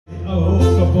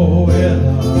poeta,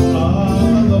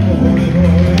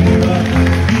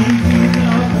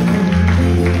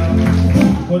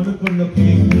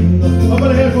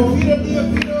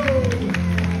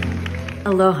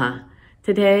 Aloha.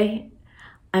 Today,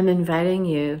 I'm inviting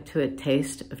you to a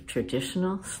taste of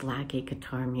traditional Slaki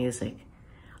guitar music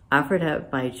offered up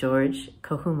by George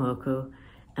Kohumoku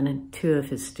and two of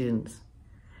his students.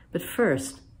 But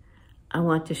first, I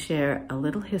want to share a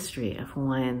little history of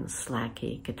Hawaiian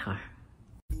Slaki guitar.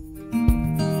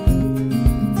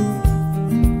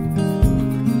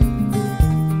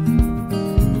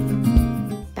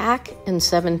 Back in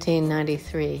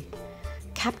 1793,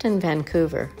 Captain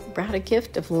Vancouver brought a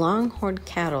gift of long-horned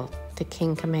cattle to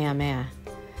King Kamehameha.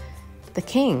 The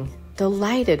king,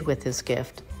 delighted with his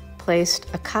gift, placed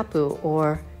a kapu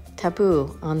or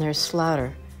taboo on their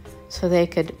slaughter so they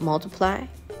could multiply,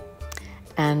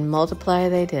 and multiply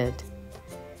they did.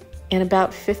 In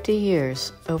about 50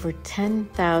 years, over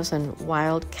 10,000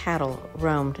 wild cattle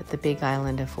roamed the Big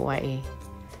Island of Hawaii.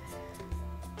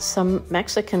 Some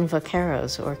Mexican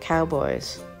vaqueros, or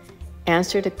cowboys,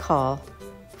 answered a call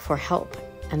for help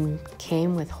and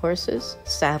came with horses,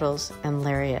 saddles, and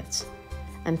lariats,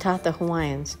 and taught the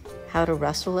Hawaiians how to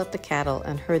rustle up the cattle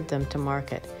and herd them to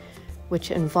market, which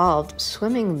involved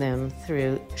swimming them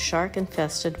through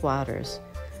shark-infested waters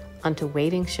onto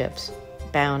waiting ships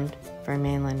bound for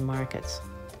mainland markets.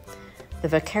 The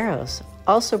vaqueros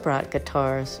also brought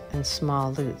guitars and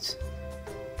small lutes,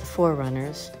 the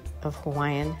forerunners of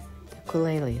Hawaiian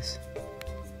ukuleles.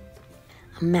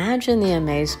 Imagine the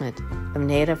amazement of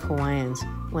native Hawaiians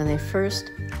when they first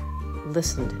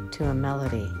listened to a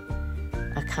melody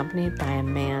accompanied by a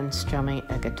man strumming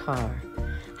a guitar,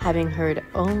 having heard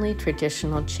only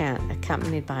traditional chant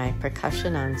accompanied by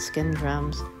percussion on skin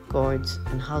drums, gourds,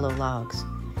 and hollow logs.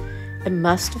 It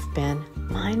must have been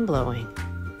mind-blowing.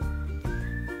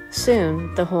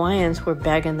 Soon, the Hawaiians were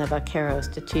begging the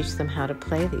vaqueros to teach them how to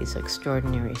play these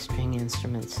extraordinary string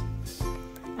instruments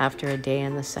after a day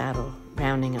in the saddle,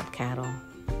 rounding up cattle.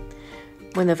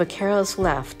 When the vaqueros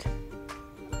left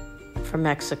for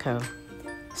Mexico,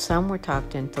 some were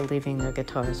talked into leaving their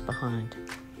guitars behind.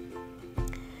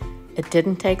 It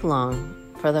didn't take long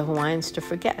for the Hawaiians to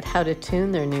forget how to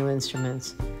tune their new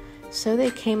instruments, so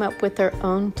they came up with their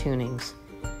own tunings,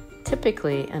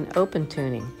 typically an open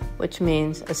tuning, which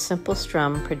means a simple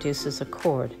strum produces a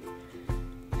chord.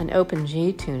 An open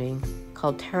G tuning,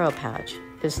 called taro patch,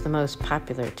 is the most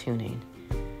popular tuning,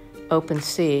 open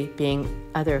C being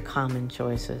other common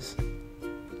choices.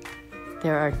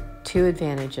 There are two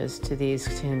advantages to these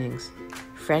tunings.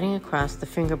 Fretting across the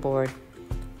fingerboard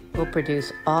will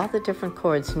produce all the different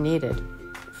chords needed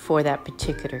for that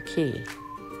particular key.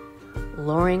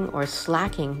 Lowering or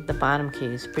slacking the bottom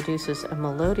keys produces a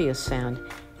melodious sound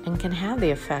and can have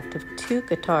the effect of two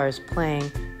guitars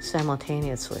playing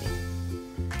simultaneously.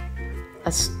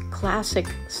 A classic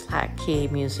slack key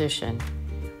musician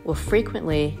will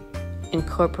frequently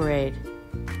incorporate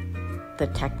the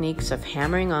techniques of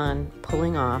hammering on,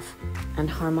 pulling off, and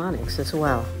harmonics as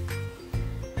well.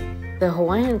 The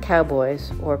Hawaiian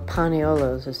cowboys, or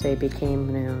Paneolos as they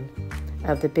became known,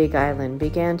 of the Big Island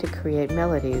began to create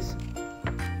melodies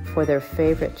for their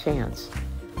favorite chants.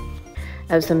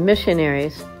 As the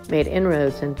missionaries made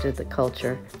inroads into the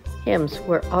culture, hymns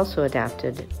were also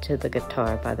adapted to the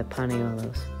guitar by the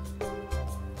Paneolos.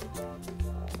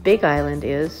 The Big Island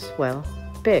is, well,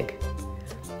 big.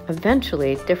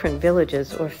 Eventually, different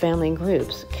villages or family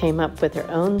groups came up with their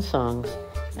own songs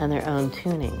and their own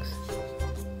tunings.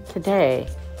 Today,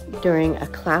 during a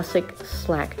classic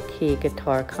slack key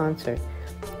guitar concert,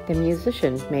 the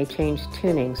musician may change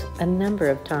tunings a number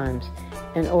of times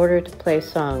in order to play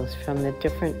songs from the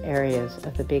different areas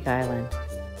of the Big Island.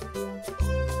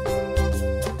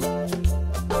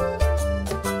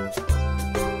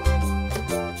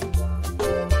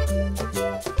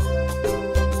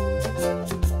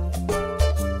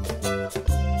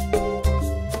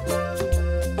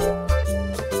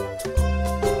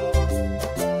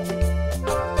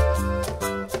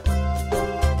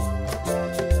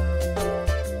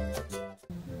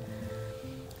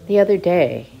 The other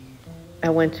day, I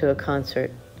went to a concert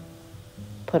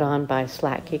put on by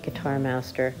slack key guitar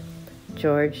master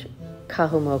George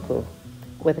Kohumoku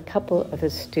with a couple of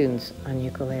his students on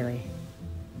ukulele.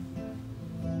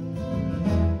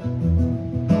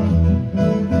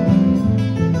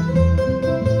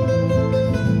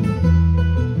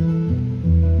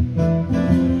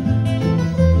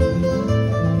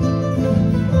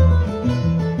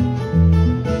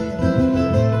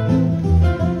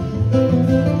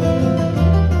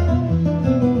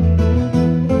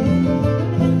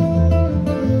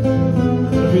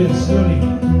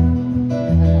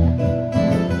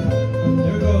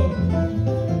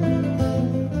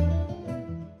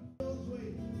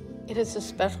 It's a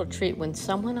special treat when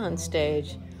someone on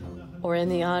stage or in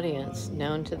the audience,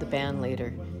 known to the band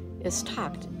leader, is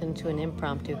talked into an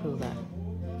impromptu hula.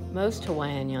 Most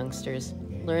Hawaiian youngsters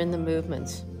learn the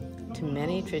movements to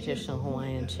many traditional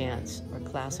Hawaiian chants or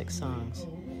classic songs.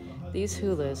 These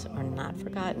hulas are not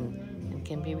forgotten and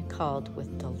can be recalled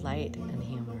with delight and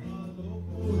humor.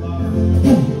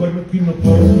 Make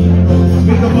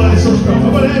the body so strong. How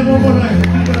about that one more time?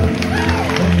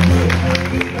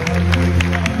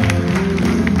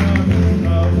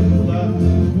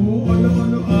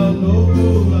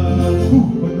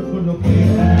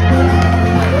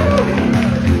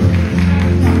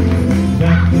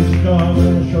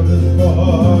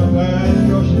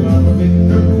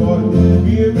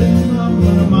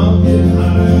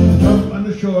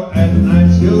 And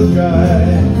I'm still dry.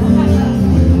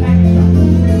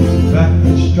 Back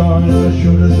is strong and the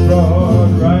shoulders broad.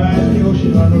 Ride the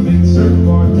ocean on a big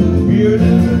surfboard. Beard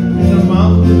in the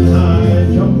mountain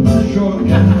high. Jump on the shore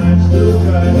and I'm still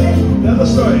dry. Now the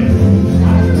story.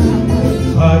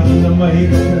 Ina mai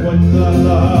kuwana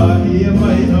la, ia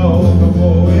mai au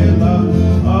kapoela.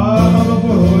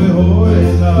 Kapoe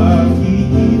hoela,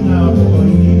 ina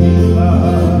poinila.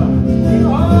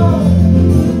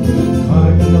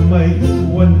 Ina mai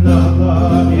kuwana la,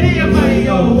 ia mai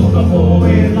au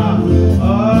kapoela.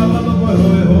 Kapoe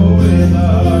hoela,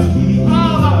 ina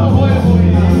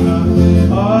poinila.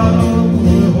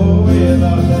 Kapoe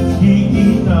hoela,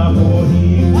 ina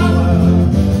poinila.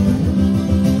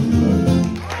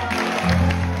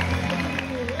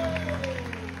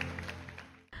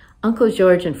 Uncle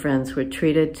George and friends were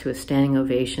treated to a standing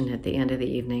ovation at the end of the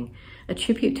evening, a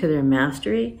tribute to their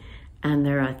mastery and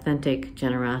their authentic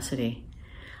generosity.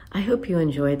 I hope you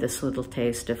enjoyed this little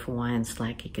taste of Hawaiian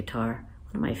slacky guitar,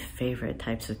 one of my favorite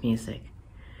types of music.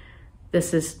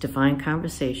 This is Divine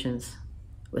Conversations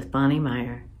with Bonnie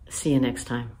Meyer. See you next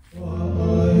time.